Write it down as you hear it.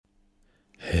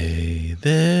Hey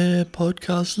there,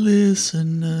 podcast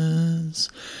listeners,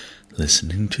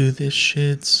 listening to this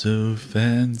shit so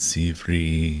fancy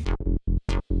free.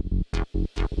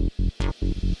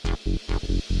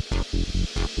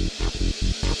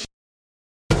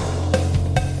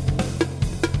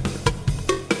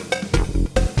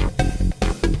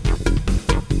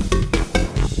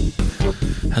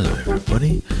 Hello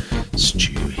everybody,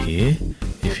 Stu here,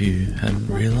 if you hadn't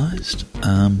realised.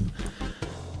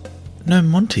 No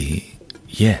Monty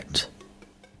yet.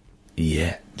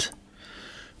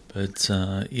 But,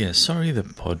 sorry the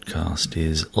podcast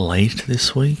is late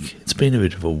this week. It's been a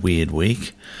bit of a weird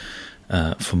week,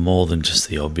 for more than just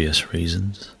the obvious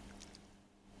reasons.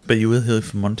 But you will hear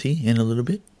from Monty in a little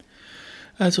bit,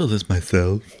 as well as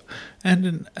myself,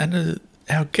 and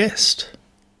our guest,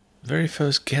 very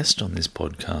first guest on this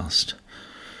podcast,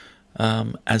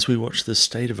 as we watch the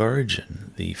State of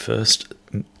Origin, the first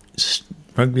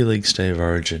Rugby League State of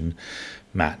Origin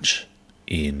match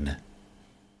in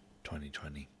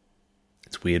 2020.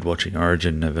 It's weird watching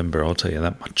Origin in November, I'll tell you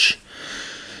that much.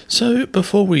 So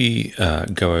before we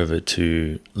go over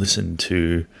to listen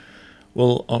to,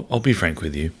 well, I'll be frank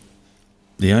with you.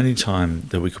 The only time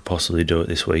that we could possibly do it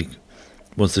this week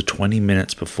was the 20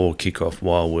 minutes before kickoff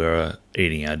while we were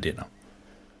eating our dinner.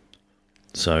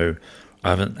 So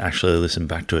I haven't actually listened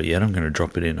back to it yet. I'm going to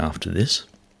drop it in after this.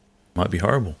 Might be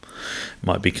horrible,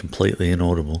 might be completely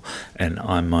inaudible, and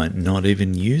I might not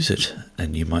even use it,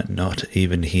 and you might not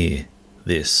even hear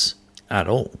this at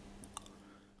all.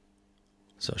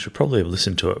 So I should probably have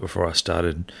listened to it before I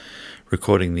started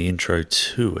recording the intro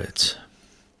to it.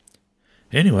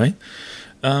 Anyway,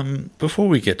 before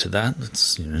we get to that,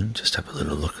 let's just have a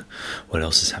little look what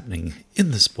else is happening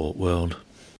in the sport world.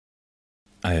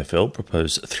 AFL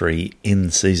proposed 3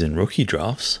 in-season rookie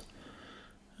drafts.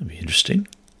 That'd be interesting.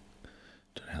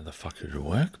 Don't know how the fuck it would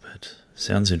work, but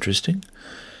sounds interesting.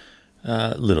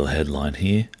 Little headline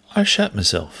here. I shat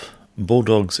myself.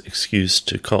 Bulldog's excuse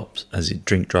to cops as he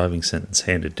drink driving sentence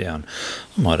handed down.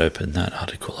 I might open that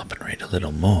article up and read a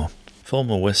little more.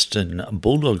 Former Western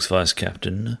Bulldogs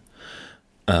vice-captain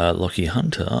Lockie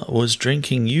Hunter was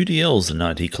drinking UDLs the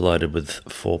night he collided with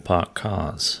 4 parked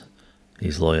cars,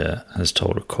 his lawyer has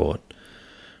told a court.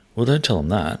 Well, don't tell him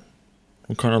that.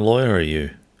 What kind of lawyer are you?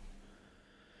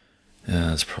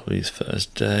 It's probably his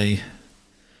first day.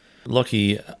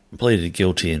 Lockie pleaded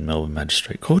guilty in Melbourne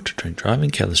Magistrate Court to drink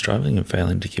driving, careless driving, and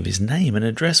failing to give his name and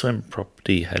address when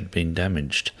property had been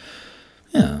damaged.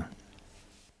 Yeah.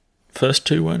 First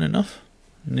 2 weren't enough.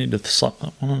 Need to slap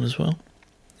that one on as well.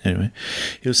 Anyway,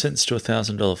 he was sentenced to a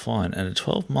 $1,000 fine and a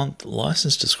 12-month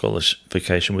licence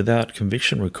disqualification without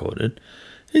conviction recorded.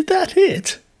 Is that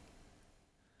it?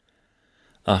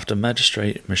 After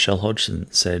Magistrate Michelle Hodgson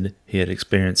said he had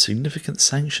experienced significant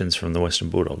sanctions from the Western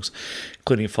Bulldogs,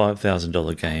 including a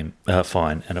 $5,000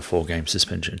 fine and a 4-game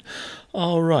suspension.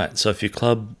 Oh, right. So if your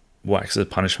club whacks a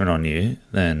punishment on you,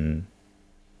 then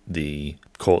the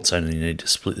courts only need to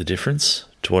split the difference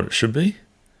to what it should be?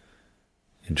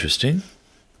 Interesting.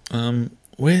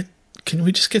 Where can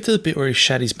we just get to the bit where he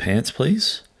shat his pants,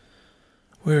 please?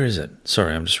 Where is it?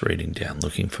 Sorry, I'm just reading down,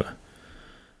 looking for...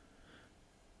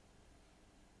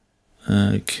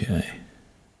 Okay.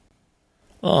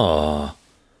 Oh,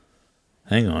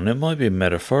 hang on, it might be a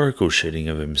metaphorical shitting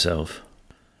of himself.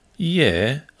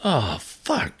 Yeah. Oh,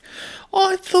 fuck.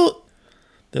 I thought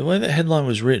the way that headline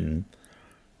was written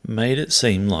made it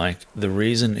seem like the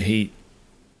reason he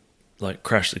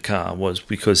crashed the car was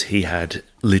because he had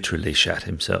literally shat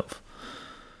himself.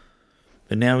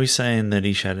 But now he's saying that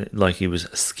he shat it like he was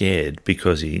scared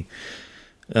because he...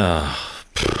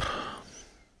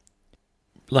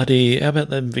 Bloody, how about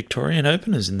them Victorian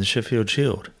openers in the Sheffield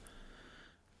Shield?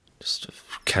 Just a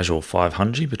casual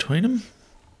 500 between them.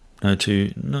 No,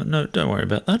 don't worry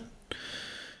about that.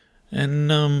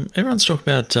 And everyone's talking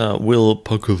about Will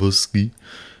Pokovsky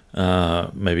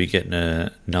maybe getting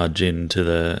a nudge into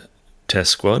the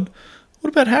test squad. What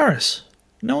about Harris?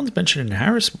 No one's mentioning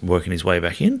Harris working his way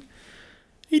back in.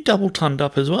 He double-tonned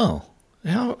up as well.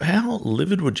 How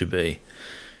livid would you be?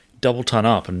 Double-ton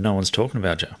up and no one's talking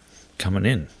about you coming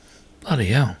in. Bloody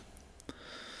hell.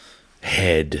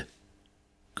 Head.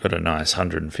 Got a nice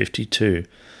 152.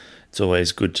 It's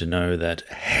always good to know that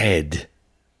Head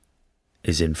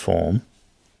is in form.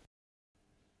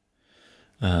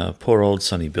 Poor old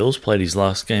Sonny Bills played his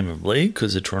last game of league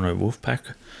because the Toronto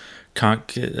Wolfpack can't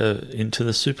get into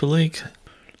the Super League.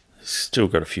 Still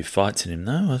got a few fights in him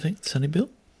though, I think, Sonny Bill.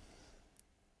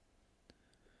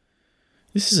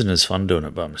 This isn't as fun doing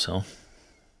it by myself.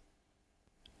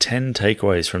 10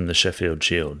 takeaways from the Sheffield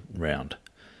Shield round.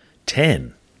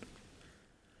 10.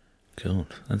 God,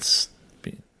 that's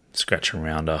scratching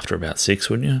around after about 6,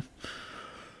 wouldn't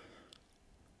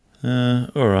you?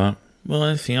 Alright. Well,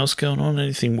 anything else going on?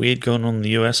 Anything weird going on in the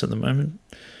US at the moment?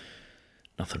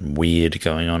 Nothing weird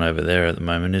going on over there at the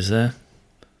moment, is there?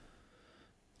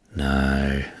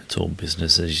 No, it's all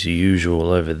business as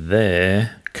usual over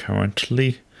there,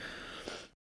 currently.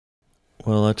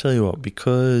 Well, I tell you what,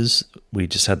 because we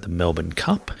just had the Melbourne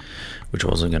Cup, which I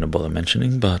wasn't going to bother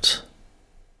mentioning, but,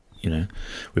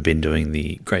 we've been doing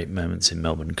the great moments in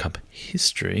Melbourne Cup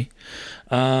history.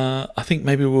 I think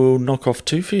maybe we'll knock off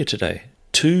 2 for you today.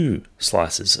 2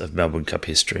 slices of Melbourne Cup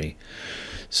history.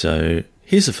 So,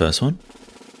 here's the first one.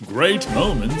 Great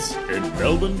moments in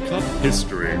Melbourne Cup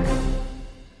history.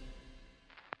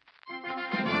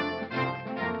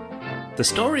 The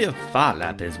story of Phar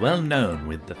Lap is well known,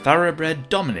 with the thoroughbred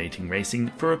dominating racing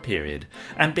for a period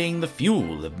and being the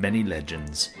fuel of many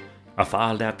legends. A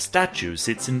Phar Lap statue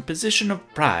sits in position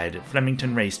of pride at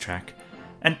Flemington Racetrack,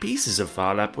 and pieces of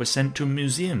Phar Lap were sent to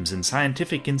museums and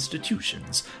scientific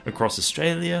institutions across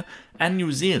Australia and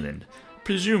New Zealand,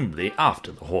 presumably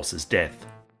after the horse's death.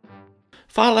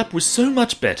 Phar Lap was so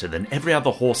much better than every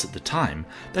other horse at the time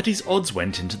that his odds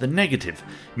went into the negative,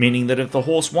 meaning that if the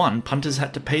horse won, punters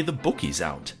had to pay the bookies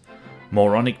out.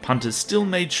 Moronic punters still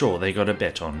made sure they got a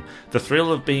bet on, the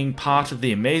thrill of being part of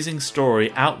the amazing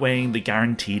story outweighing the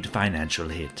guaranteed financial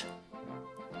hit.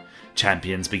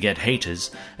 Champions beget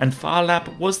haters, and Phar Lap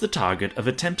was the target of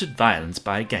attempted violence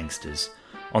by gangsters.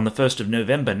 On the 1st of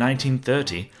November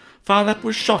 1930, Phar Lap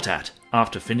was shot at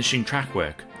after finishing track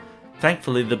work.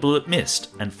 Thankfully, the bullet missed,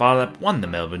 and Phar Lap won the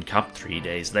Melbourne Cup 3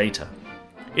 days later.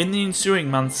 In the ensuing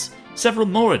months, several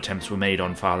more attempts were made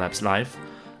on Phar Lap's life.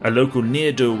 A local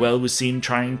ne'er-do-well was seen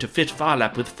trying to fit Phar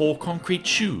Lap with 4 concrete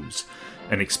shoes.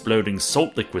 An exploding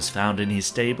salt lick was found in his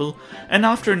stable, and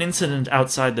after an incident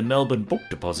outside the Melbourne Book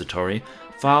Depository,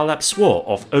 Phar Lap swore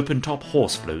off open-top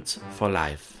horse floats for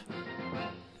life.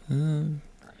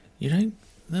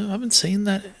 No, I haven't seen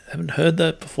that, haven't heard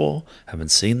that before,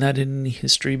 haven't seen that in any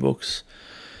history books.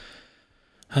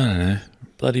 I don't know,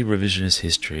 bloody revisionist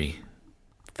history.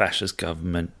 Fascist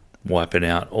government wiping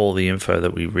out all the info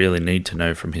that we really need to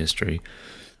know from history.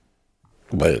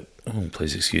 But,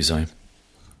 please excuse me.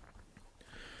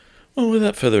 Well,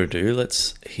 without further ado,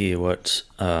 let's hear what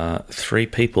 3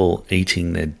 people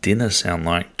eating their dinner sound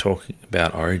like talking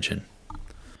about Origin.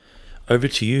 Over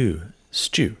to you,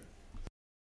 Stu.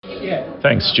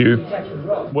 Thanks, Stu.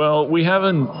 Well, we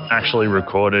haven't actually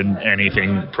recorded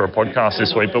anything for a podcast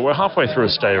this week, but we're halfway through a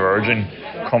State of Origin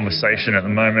conversation at the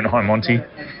moment. Hi, Monty.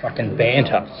 Fucking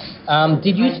banter.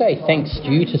 Did you say thanks,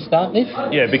 Stu, to start this?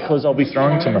 Yeah, because I'll be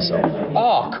throwing to myself.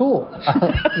 Oh, cool.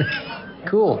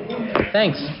 Cool.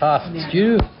 Thanks,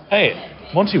 Stu. Hey,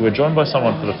 Monty, we're joined by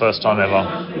someone for the first time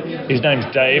ever. His name's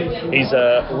Dave. He's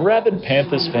a rabid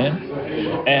Panthers fan.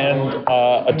 And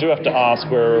I do have to ask,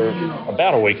 we're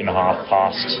about a week and a half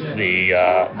past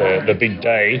the big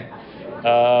day.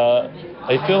 Are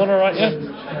you feeling all right yet?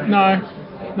 No,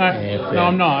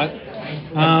 I'm not.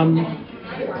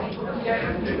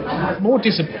 More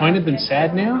disappointed than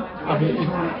sad now.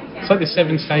 It's like the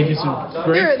 7 stages of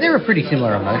grief. They're a pretty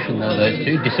similar emotion, though, those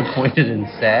two. Disappointed and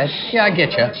sad. Yeah, I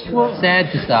get you. Well,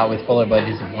 sad to start with, followed by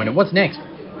disappointed. What's next?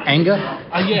 Anger?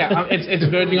 It's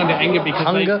verging onto anger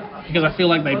because I feel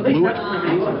like they blew it.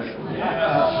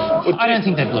 I don't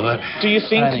think they blew it. Do you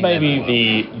think maybe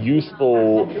the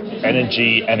youthful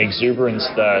energy and exuberance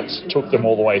that took them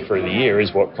all the way through the year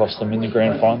is what cost them in the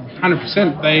grand final?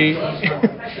 100%.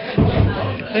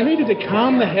 They needed to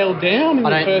calm the hell down in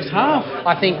the first half.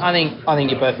 I think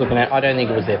you're both looking at. I don't think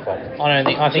it was their fault.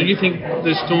 So you think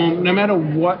the Storm, no matter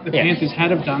what the Panthers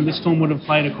had have done, the Storm would have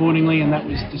played accordingly, and that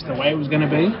was just the way it was going to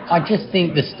be? I just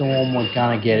think the Storm were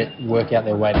going to work out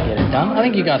their way to get it done. I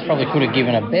think you guys probably could have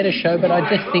given a better show, but I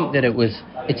just think that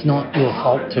it's not your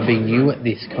fault to be new at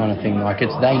this kind of thing. Like, they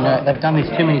know they've done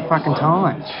this too many fucking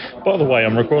times. By the way,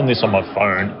 I'm recording this on my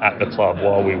phone at the club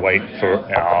while we wait for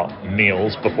our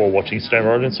meals before watching State of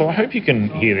Origin, so I hope you can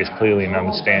hear this clearly and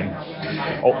understand.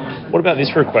 Oh, what about this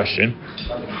for a question?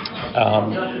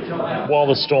 While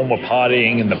the Storm were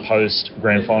partying in the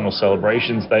post-grand final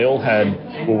celebrations, they all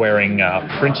were wearing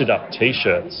printed up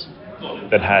T-shirts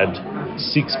that had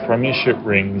 6 premiership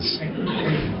rings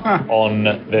on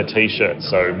their T-shirts.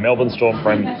 So Melbourne Storm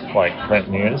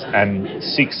premiers and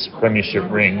 6 premiership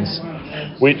rings,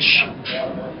 which,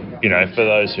 for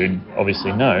those who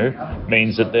obviously know,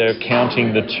 means that they're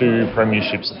counting the 2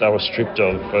 premierships that they were stripped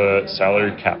of for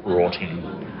salary cap rorting.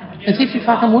 As if you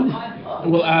fucking wouldn't.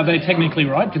 Well, are they technically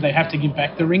right? Do they have to give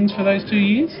back the rings for those 2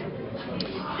 years?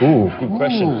 Ooh, good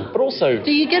question. Ooh. But also,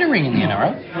 Do you get a ring in the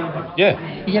NRL?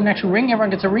 yeah. You get an actual ring? Everyone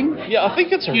gets a ring? Yeah, I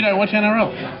think it's a... You don't watch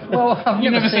NRL? Well, I've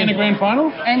You've never seen a grand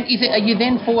final? And are you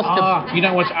then forced to... You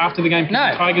don't watch after the game because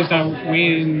No. the Tigers don't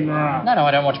win? No,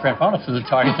 I don't watch grand finals because the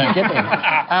Tigers don't get them.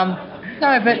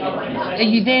 No, but are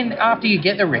you then, after you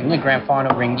get the ring, the grand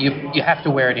final ring, you have to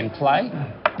wear it in play?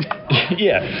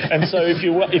 Yeah, and so if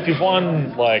you've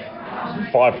won, like,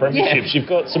 5 premierships, you've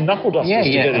got some knuckle dusters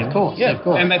to get in. Of course.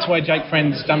 And that's why Jake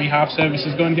Friend's dummy half service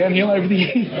has gone downhill over the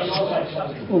years.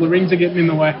 All the rings are getting in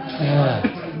the way.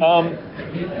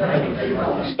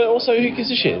 But also, who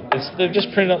gives a shit? They've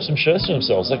just printed up some shirts for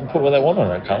themselves. They can put what they want on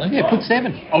it, can't they? Yeah, put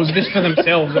 7. I was just for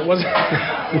themselves. It wasn't...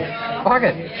 Fuck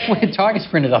it. Well, Tigers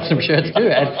printed up some shirts too.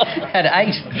 Had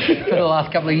 8 for the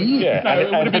last couple of years. Yeah, No, it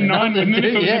would have been 9, wouldn't it,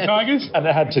 if it was the Tigers? And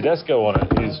it had Tedesco on it,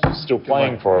 who's still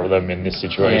playing for them in this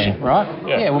situation. Yeah, right?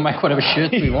 Yeah. Yeah, we'll make whatever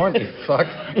shirts we want. Fuck.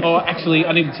 Oh, actually,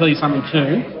 I need to tell you something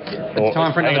too. It's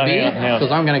time for another beer? Because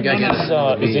I'm going to go get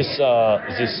another beer. Is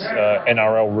this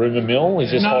NRL rumour mill? Is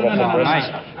this hot off the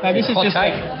presses? No, this is Hot just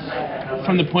take.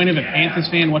 from the point of a Panthers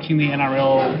fan watching the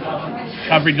NRL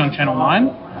coverage on Channel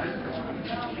 9.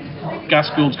 Gus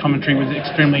Gould's commentary was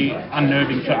extremely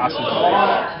unnerving for us as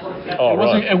well. Oh,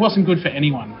 right. It wasn't good for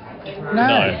anyone.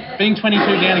 No. Being 22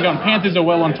 down and going, Panthers are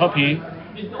well on top here.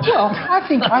 Well, I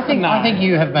think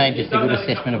you have made just a good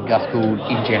assessment of Gus Gould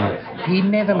in general. He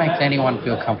never makes anyone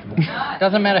feel comfortable.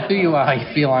 Doesn't matter who you are, you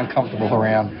feel uncomfortable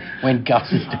around when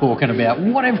Gus is talking about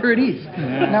whatever it is.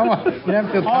 Yeah. No one, you don't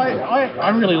feel comfortable. I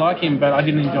really like him, but I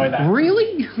didn't enjoy that.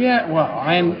 Really? Yeah, well,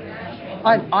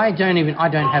 I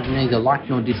don't have neither like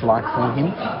nor dislike for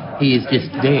him. He is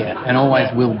just there and always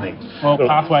will be. Well,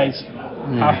 Pathways.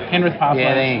 Penrith Pathways.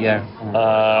 Yeah, there you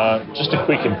go. Just a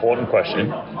quick important question.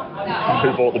 Who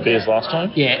bought the beers last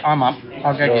time? Yeah, I'm up.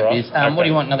 I'll go You're get up. this. Okay. What do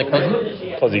you want, another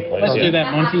cosy? Cosy, please. Let's do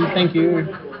that, Monty. Thank you.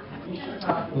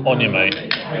 On you, mate.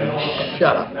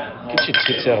 Shut up. Get your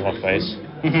tits out of my face.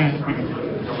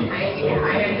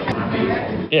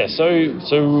 Yeah, so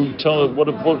tell us what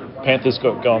Panthers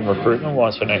got going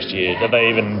recruitment-wise for next year. Are they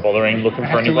even bothering looking for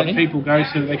Have to let anybody? people go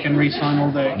so that they can re-sign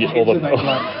all the kids all the- that they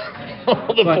play.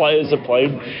 All the players that played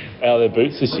out of their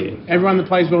boots this year. Everyone that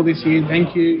plays well this year,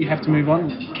 thank you. You have to move on.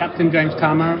 Captain James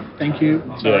Tama, thank you.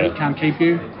 Sorry, Yeah. can't keep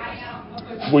you.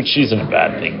 Which isn't a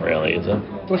bad thing, really, is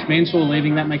it? Bush Mansour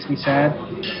leaving, that makes me sad.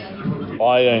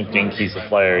 I don't think he's the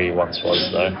player he once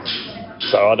was, though.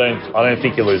 So I don't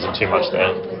think you're losing too much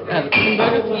there.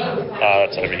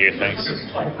 That's over here, thanks.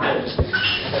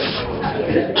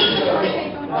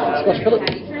 Scotch Phillip.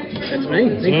 That's me.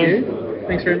 Thank you.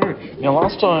 Thanks very much. Now,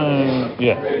 last time...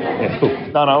 Yeah, cool.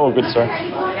 No, all good, sorry.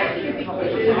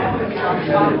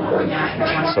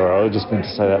 Sorry, I just meant to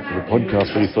say that for the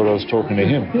podcast, but he thought I was talking to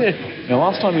him. Yeah. Now,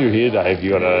 last time you were here, Dave, you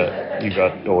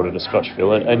got ordered a Scotch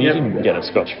fillet, and you didn't get a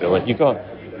Scotch fillet. You got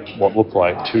what looked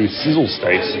like 2 sizzle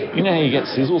steaks. You know how you get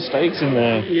sizzle steaks in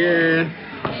the... Yeah.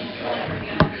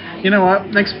 You know what?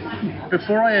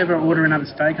 Before I ever order another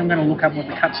steak, I'm going to look up what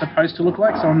the cut's supposed to look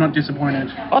like, so I'm not disappointed.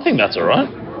 I think that's all right.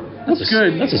 That's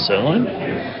good. That's a sirloin.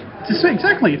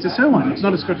 Exactly, it's a sirloin. It's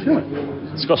not a Scotch fillet.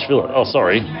 Scotch fillet. Oh,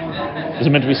 sorry. Is it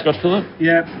meant to be Scotch fillet?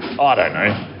 Yeah. I don't know.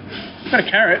 Got a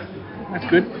carrot. That's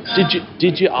good.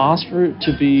 Did you ask for it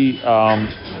to be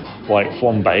like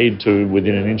flambéed to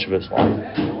within an inch of its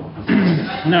life?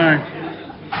 No.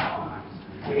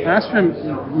 I asked for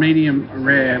medium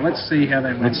rare. Let's see how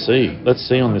they went. Let's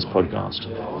see on this podcast.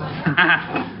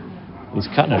 He's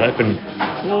cutting it open.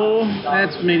 Oh,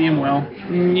 that's medium well.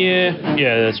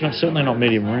 Yeah, it's certainly not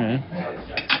medium rare.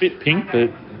 It's a bit pink, but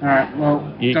All right,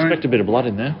 well... you expect a bit of blood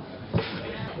in there.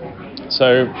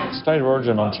 So, State of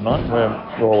Origin on tonight.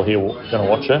 We're all here going to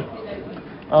watch it.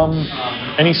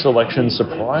 Any selection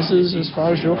surprises as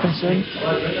far as you're concerned?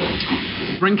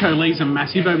 Brenko Lee's a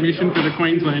massive omission for the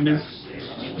Queenslanders.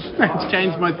 That's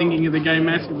changed my thinking of the game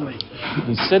massively.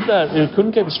 He said that he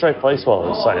couldn't keep a straight face while he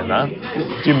was saying that.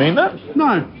 Do you mean that?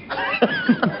 No.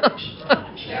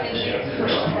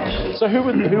 So who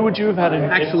would you have had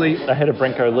ahead of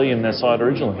Brenko Lee in their side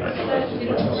originally?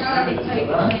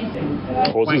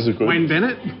 Was this good? Wayne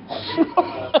Bennett?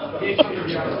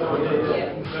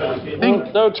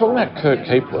 Well, they were talking about Kurt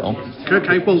Capewell. Kurt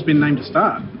Capewell's been named to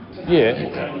start.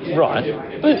 Yeah, right.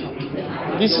 But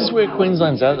this is where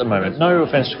Queensland's at the moment. No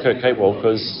offence to Kurt Capewell,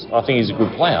 because I think he's a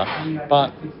good player,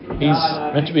 but he's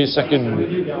meant to be a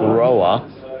second rower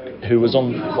who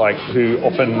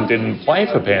often didn't play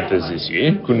for Panthers this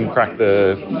year, couldn't crack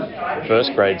the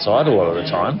first grade side a lot of the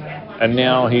time, and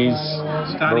now he's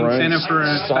Starting centre for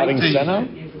a starting state team. centre.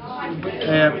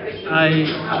 Yeah,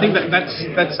 I think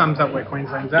that sums up where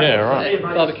Queensland's at. Yeah, right.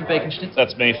 Barbecue bacon schnitzel.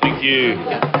 That's me. Thank you.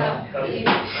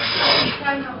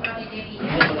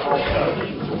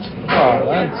 Oh,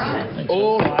 lads.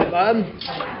 All right, lad.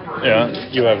 Yeah,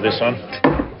 you have this one.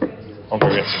 I'll go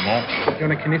get some more. You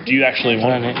want a knife? Do you actually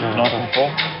want I don't know. knife and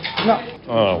fork? No.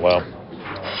 Oh, well.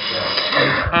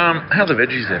 How are the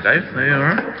veggies there, Dave? Are you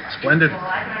alright? Splendid.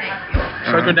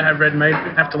 So good to have red meat.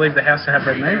 Have to leave the house to have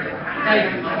red meat.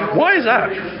 Why is that?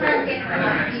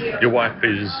 Your wife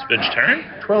is vegetarian?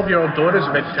 12-year-old daughter's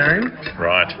a vegetarian,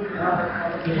 Right.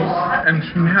 and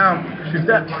now she's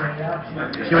dead.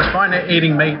 She was fine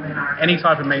eating meat, any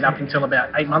type of meat, up until about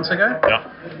 8 months ago. Yeah.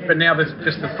 But now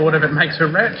just the thought of it makes her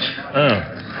wretch. Oh.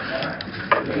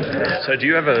 So do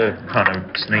you ever kind of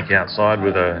sneak outside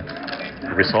with a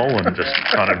rissole and just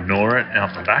kind of gnaw it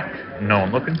out the back? No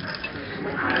one looking? Is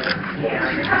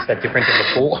that different to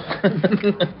before?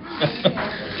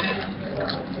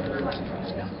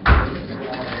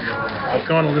 I've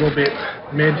gone a little bit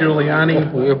Mayor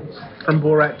Giuliani from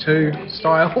Borat 2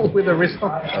 style with a wrist on.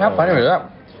 How funny was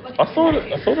that? I thought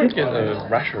I'd get a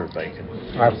rasher of bacon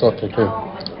I thought so too.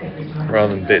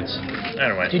 rather than bits.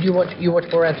 Anyway, Did you watch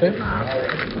Borat too?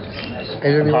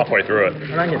 I'm halfway through it.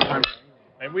 I don't get time.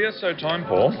 Mate, we are so time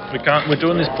poor. We're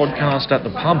doing this podcast at the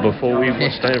pub before we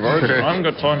watch State of Origin. I haven't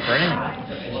got time for anything.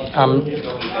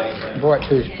 Borat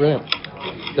 2 is brilliant.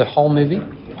 The whole movie,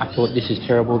 I thought this is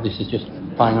terrible, this is just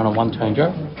playing on a one-tone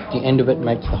joke. The end of it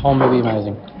makes the whole movie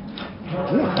amazing.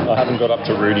 I haven't got up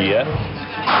to Rudy yet.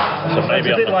 So It's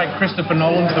maybe a bit like Christopher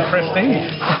Nolan's The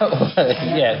Prestige.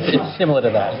 Yeah, it's similar to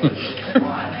that.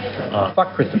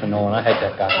 Fuck Christopher Nolan, I hate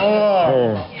that guy.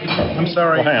 Oh, I'm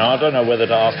sorry. Well, hang on, I don't know whether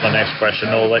to ask my next question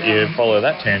or let you follow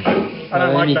that tangent. I And don't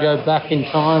then like you that. go back in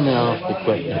time and ask the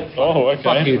question. Oh, okay.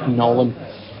 Fuck you, Nolan.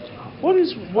 What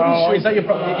is Oh, is that your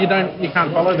problem? You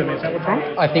can't follow them? Is that what's wrong?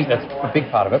 I think that's a big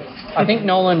part of it. I think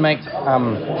Nolan makes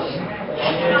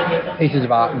pieces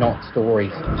of art, not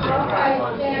stories.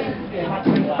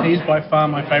 He's by far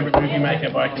my favourite movie maker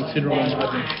by a considerable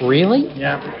margin. Really?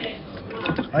 Yeah.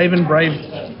 I even braved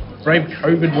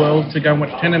COVID world to go and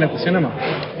watch Tenet at the cinema.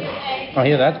 Oh,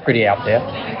 yeah, that's pretty out there.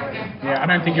 Yeah, I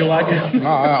don't think you'll like it. No,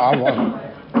 I won't.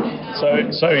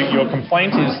 So your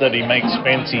complaint is that he makes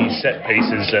fancy set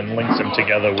pieces and links them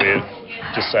together with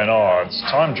just saying, oh, it's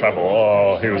time travel,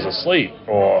 oh, he was asleep,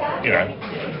 or, you know.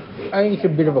 I think it's a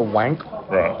bit of a wank,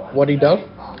 Right. what he does.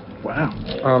 Wow.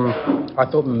 I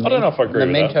thought I don't know if I agree with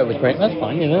Memento was brilliant. That's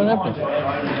fine, you know what happened.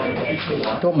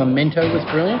 I thought Memento was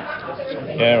brilliant.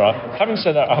 Yeah, right. Having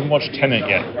said that, I haven't watched Tenet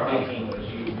yet.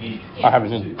 I haven't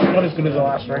seen. Not as good as the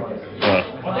last three. Right.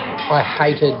 I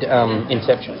hated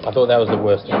Inception. I thought that was the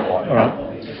worst thing. All right.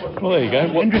 Well, there you go.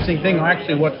 Interesting thing, I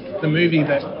actually watched the movie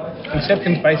that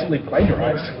Inception's basically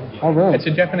plagiarized. Oh, really? It's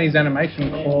a Japanese animation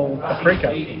called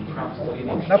Paprika.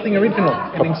 Nothing original.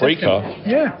 in Inception. Paprika?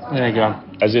 Yeah. There you go.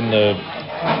 As in the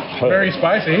Very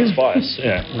spicy. spice,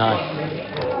 yeah. No.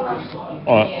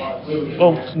 All right.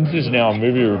 Well, this is now a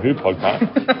movie review podcast.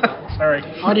 Sorry.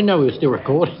 I didn't know we were still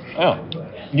recording. Oh,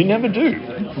 you never do.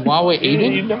 While we're You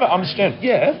eating? never understand.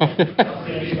 Yeah,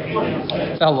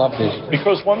 I love this.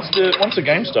 because once the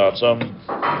game starts, I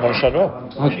want to shut it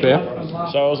off. That's fair.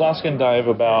 So I was asking Dave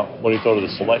about what he thought of the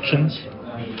selections.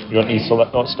 You got any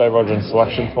not Stave Rogers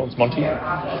selection thoughts, Monty?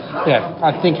 Yeah,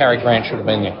 I think Harry Grant should have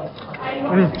been there.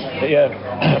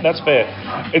 Yeah, that's fair.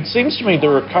 It seems to me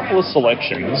there are a couple of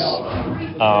selections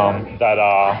that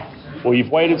are. Well,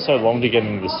 you've waited so long to get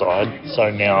into the side,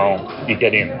 so now you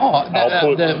get in. Oh,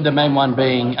 I'll put the main one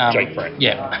being... Jake Friend.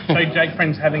 Yeah. So Jake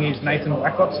Friend's having his Nathan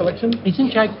Blacklock selection? Isn't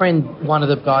Jake Friend one of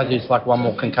the guys who's like one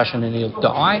more concussion and he'll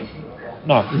die?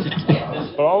 No.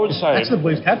 But I would say... That's the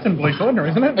Blues captain, Blue Cordner,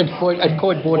 isn't it? It's Coyd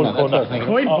Bordner. That's what I was thinking.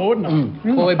 Coyd Bordner.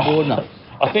 Coyd Bordner.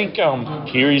 I think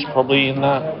Kiri's probably in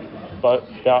that boat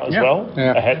as Yeah. well,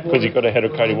 Yeah. ahead because he got ahead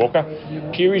of Cody Walker.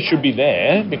 Kiri should be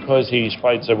there because he's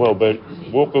played so well, but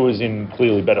Walker was in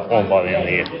clearly better form by the end of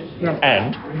the year. Yeah.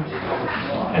 And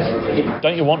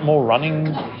don't you want more running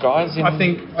guys in? I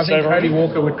think Stave Cody Rogers?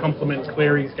 Walker would complement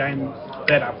Cleary's game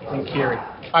better than Kiri.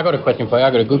 I got a question for you.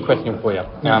 I got a good question for you.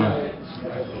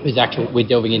 We're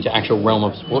delving into actual realm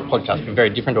of sport podcast, but very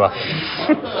different to us.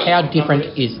 How different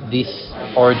is this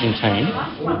Origin team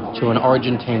to an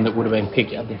Origin team that would have been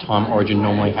picked at the time Origin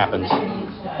normally happens?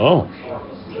 Oh,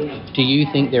 do you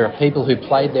think there are people who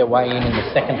played their way in the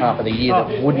second half of the year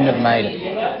that wouldn't have made it?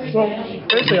 Well,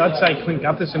 firstly, I'd say Clint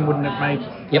Gutherson wouldn't have made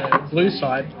Blues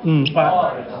side,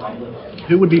 but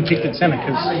who would be picked at centre?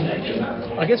 Because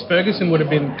I guess Ferguson would have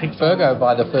been picked. Fergo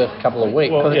by the first couple of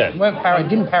weeks. Well, yeah.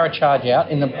 Didn't Parra charge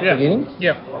out in the beginning?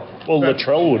 Yeah. Well,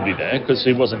 Latrell would be there because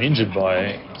he wasn't injured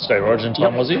by State of Origin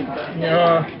time, was he?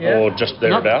 Yeah. Or just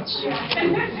thereabouts?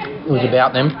 It was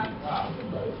about them.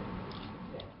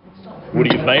 Would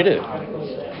he have made it?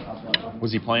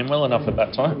 Was he playing well enough at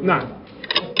that time? No.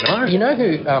 No. You know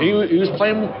who? He was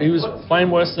playing. He was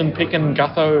playing worse than picking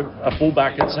Gutho a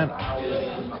fullback at centre.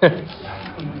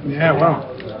 Yeah, well,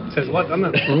 says a lot,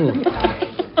 doesn't it?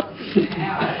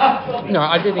 No,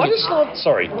 I do think. I just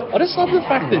love the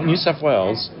fact that New South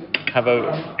Wales have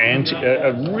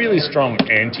a really strong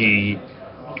anti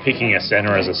picking a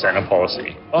centre as a centre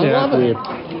policy. I love it.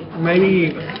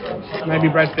 Maybe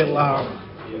Brad Fittler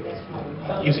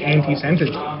is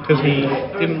anti-centred because he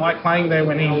didn't like playing there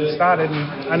when he started,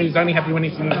 and he was only happy when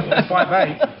he's in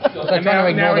 5'8". So trying to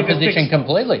ignore the position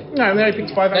completely. No, now he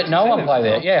picks 5'8". Let no one play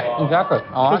there. Yeah, exactly.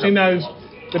 Because he knows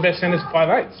the best centres are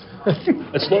 5'8".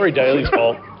 It's Laurie Daly's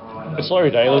fault. It's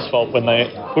Laurie Daly's fault when they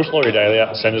pushed Laurie Daly out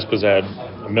of centres because they had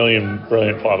a million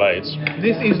brilliant 5'8s.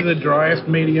 This is the driest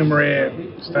medium rare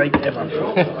steak ever.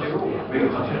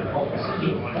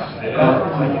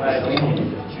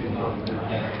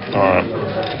 All right.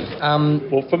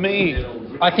 Well, for me,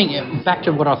 I think back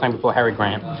to what I was saying before, Harry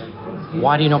Grant.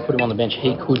 Why do you not put him on the bench?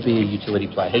 He could be a utility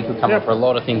player. He could come up for a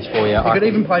lot of things for you. He could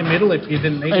even play middle if you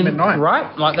didn't need him at night.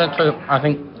 Right, like that too. I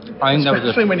think that was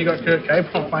especially when you got Kurt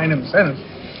Capewell playing in the centres.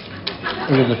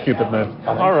 It was a stupid move.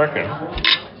 I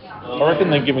reckon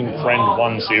they're giving Friend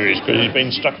one series because he's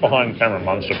been stuck behind Cameron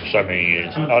Munster for so many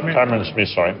years. Cameron Smith,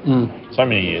 sorry. So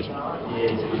many years.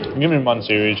 Give him one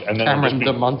series and then Cameron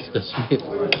the Munster Smith.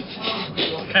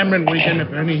 Cameron Weekend at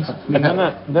Bernie's. And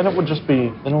then it would just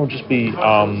be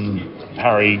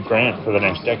Harry Grant for the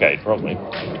next decade probably.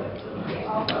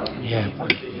 Yeah.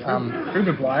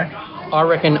 Cooper Bly. I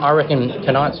reckon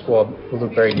tonight's squad will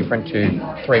look very different to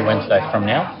 3 Wednesdays from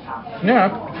now.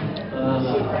 Yeah.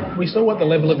 We saw what the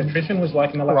level of attrition was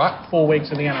like in the last 4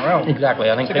 weeks of the NRL. Exactly.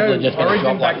 I think people are just going to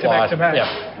drop like flies. Back to back.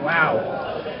 Yeah. Wow.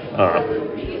 All right.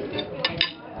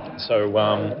 So,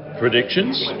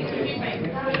 predictions?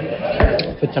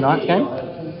 For tonight's game?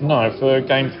 No, for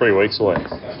game 3 weeks away.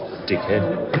 Dickhead.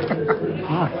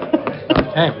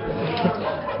 Okay.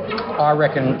 I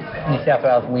reckon New South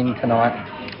Wales win tonight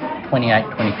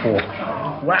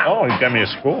 28-24. Wow. Oh, he gave me a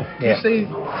score. Yeah. See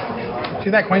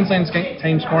that Queensland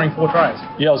team scoring 4 tries?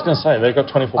 Yeah, I was going to say, they've got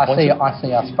 24 points. I see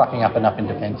us fucking up enough in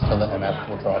defence to let them have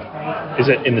 4 tries.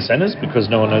 Is it in the centres because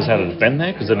no one knows how to defend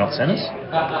there because they're not centres?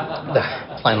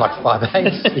 Playing like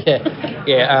 5'8".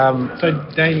 Yeah. So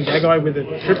Dane Gagai with a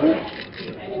triple?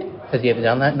 Has he ever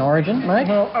done that in Origin, mate?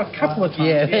 Well, a couple of times.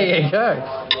 Yeah, there you go.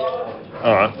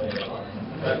 All right.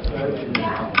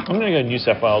 I'm going to go New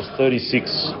South Wales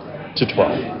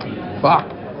 36-12. Fuck.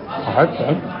 I hope so.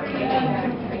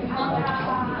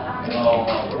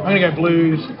 I'm going to go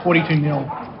Blues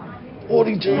 42-0.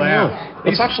 42. Wow.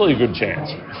 It's actually a good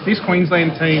chance. This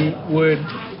Queensland team would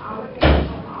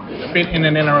fit in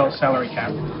an NRL salary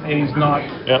cap. It is not.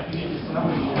 Yep.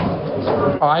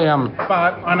 But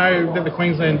I know that the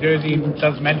Queensland jersey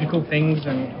does magical things,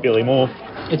 and Billy Moore.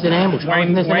 It's an ambush.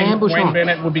 There's an ambush Wayne on.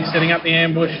 Bennett would be setting up the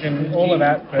ambush and all of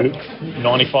that. But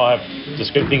 95.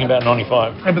 Just good thing about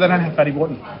 95. but they don't have Fatty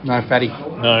Wharton. No, fatty.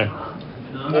 No.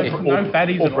 No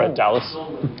fatties or at Brett all. Dallas.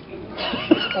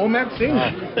 Or Matt Singh.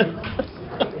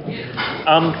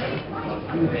 All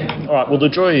right. Well, the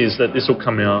joy is that this will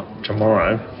come out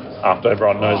tomorrow after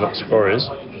everyone knows what the score is,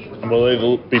 and we'll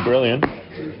either be brilliant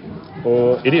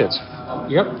or idiots.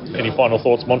 Yep. Any final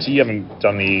thoughts, Monty? You haven't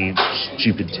done any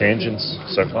stupid tangents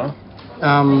so far,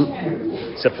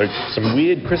 except for some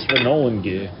weird Christopher Nolan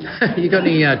gear. You got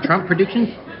any Trump predictions?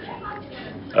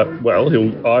 Well,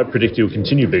 I predict he'll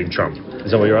continue being Trump.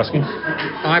 Is that what you're asking?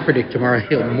 I predict tomorrow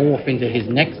he'll morph into his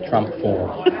next Trump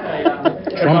form.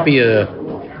 Trumpier.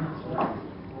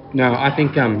 No, I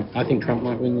think Trump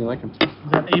might win the election. Is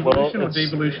that evolution or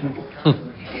devolution?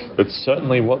 It's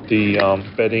certainly what the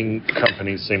betting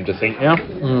companies seem to think now.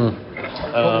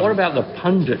 But what about the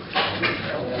pundits?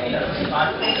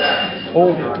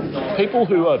 Well, people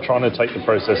who are trying to take the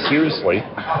process seriously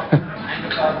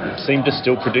seem to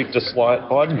still predict a slight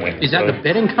Biden win. Is that the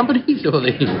betting companies or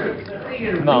the...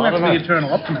 No, I don't know. The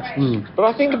eternal optimist. But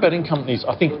I think the betting companies,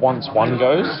 I think once one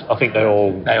goes, I think they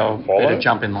all follow. better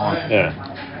jump in line. Yeah.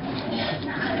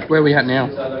 Where are we at now?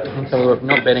 So look,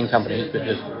 not betting companies, but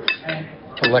just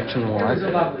election-wise.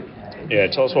 Yeah,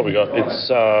 tell us what we got. It's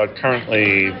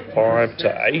currently 5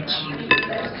 to 8.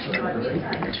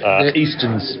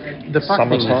 Eastern's The fuck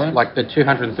thing summertime. is, like the Which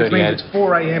means 238. it's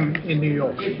 4 a.m. in New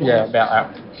York. Yeah,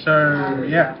 about that. So,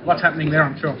 yeah, what's happening there,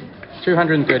 I'm sure.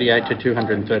 238 to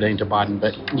 213 to Biden,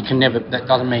 but you can never. That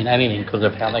doesn't mean anything because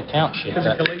of how they count shit. Because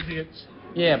But, the collegiates.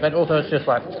 yeah, but also it's just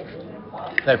like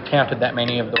they've counted that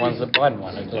many of the ones that Biden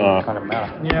won. It doesn't kind of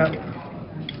matter. Yeah.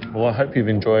 Well, I hope you've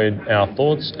enjoyed our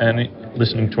thoughts and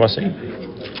listening to us eat.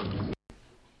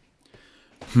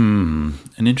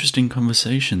 An interesting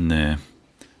conversation there.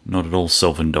 Not at all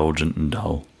self-indulgent and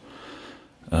dull.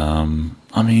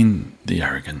 I mean, the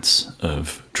arrogance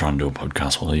of trying to do a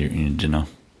podcast while you're eating dinner.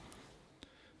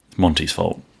 It's Monty's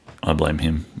fault. I blame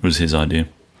him. It was his idea.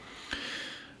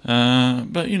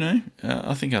 But,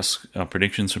 I think our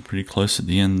predictions were pretty close at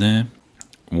the end there.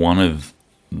 One of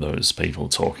those people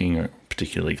talking, a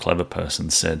particularly clever person,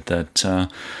 said that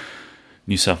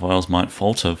New South Wales might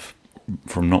falter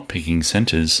from not picking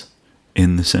centres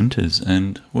in the centres.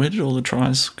 And where did all the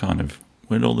tries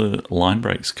where did all the line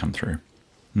breaks come through?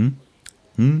 Would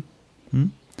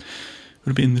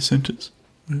it be in the centres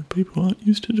where people aren't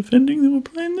used to defending that were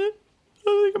playing there?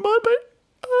 I think it might be.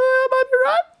 I might be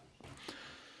right.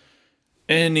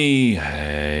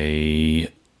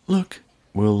 Anyway, look,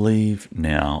 we'll leave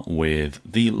now with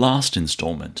the last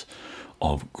instalment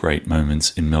of Great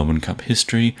Moments in Melbourne Cup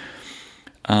history.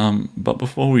 But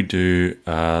before we do,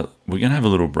 we're going to have a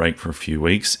little break for a few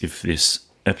weeks. If this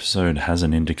episode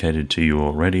hasn't indicated to you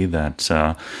already that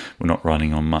we're not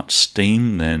running on much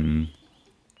steam, then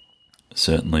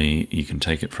certainly you can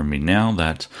take it from me now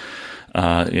that,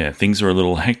 things are a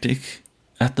little hectic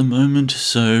at the moment,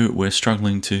 so we're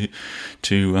struggling to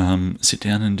sit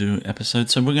down and do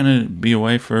episodes. So we're going to be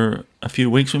away for a few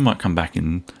weeks. We might come back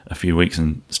in a few weeks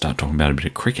and start talking about a bit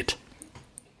of cricket.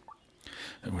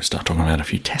 We'll start talking about a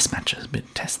few test matches,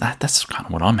 that's kind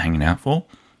of what I'm hanging out for.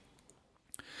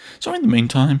 So in the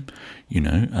meantime,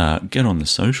 get on the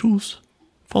socials,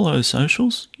 follow the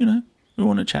socials, we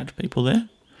want to chat to people there.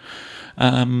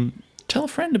 Tell a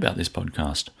friend about this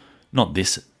podcast. Not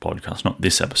this podcast, not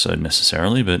this episode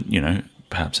necessarily, but,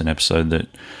 perhaps an episode that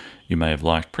you may have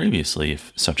liked previously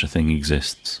if such a thing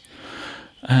exists.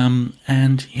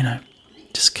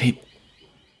 Just keep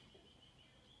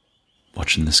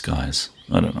watching the skies.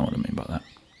 I don't know what I mean by that.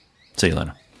 See you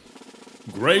later.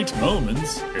 Great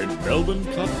moments in Melbourne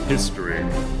Cup history.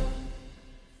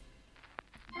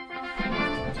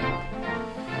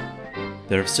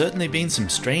 There have certainly been some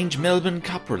strange Melbourne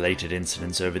Cup related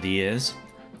incidents over the years.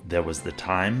 There was the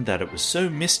time that it was so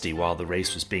misty while the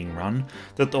race was being run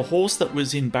that the horse that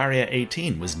was in barrier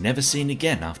 18 was never seen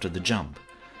again after the jump.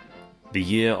 The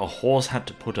year a horse had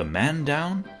to put a man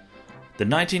down. The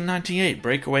 1998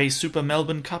 Breakaway Super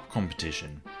Melbourne Cup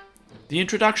competition. The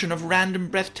introduction of random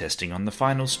breath testing on the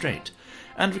final straight.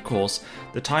 And of course,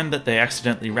 the time that they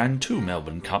accidentally ran 2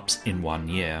 Melbourne Cups in 1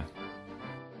 year.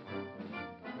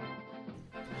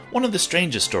 One of the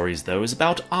strangest stories, though, is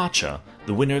about Archer,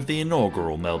 the winner of the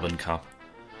inaugural Melbourne Cup,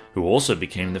 who also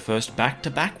became the first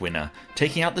back-to-back winner,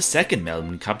 taking out the second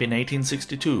Melbourne Cup in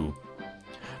 1862.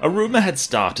 A rumour had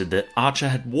started that Archer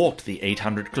had walked the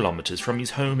 800 kilometres from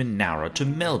his home in Nowra to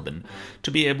Melbourne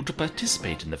to be able to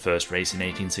participate in the first race in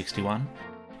 1861.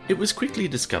 It was quickly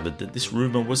discovered that this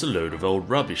rumour was a load of old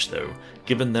rubbish, though,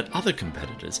 given that other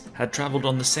competitors had travelled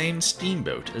on the same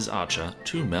steamboat as Archer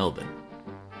to Melbourne.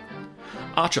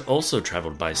 Archer also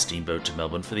travelled by steamboat to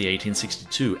Melbourne for the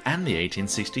 1862 and the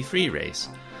 1863 race.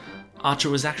 Archer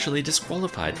was actually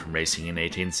disqualified from racing in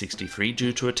 1863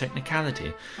 due to a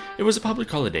technicality. It was a public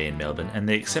holiday in Melbourne, and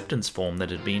the acceptance form that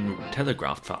had been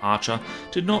telegraphed for Archer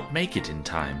did not make it in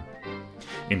time.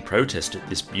 In protest at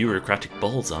this bureaucratic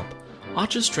balls-up,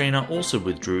 Archer's trainer also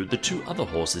withdrew the 2 other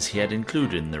horses he had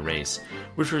included in the race,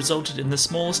 which resulted in the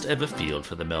smallest ever field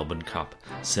for the Melbourne Cup,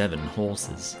 7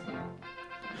 horses.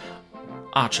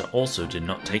 Archer also did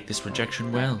not take this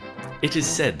rejection well. It is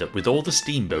said that with all the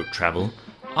steamboat travel,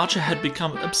 Archer had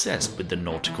become obsessed with the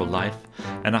nautical life,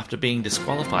 and after being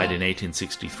disqualified in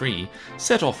 1863,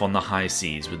 set off on the high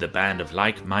seas with a band of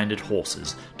like-minded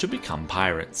horses to become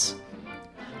pirates.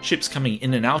 Ships coming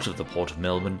in and out of the port of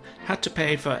Melbourne had to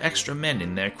pay for extra men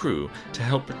in their crew to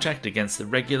help protect against the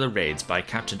regular raids by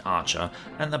Captain Archer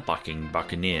and the bucking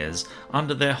buccaneers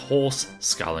under their horse,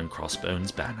 skull and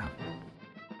crossbones banner.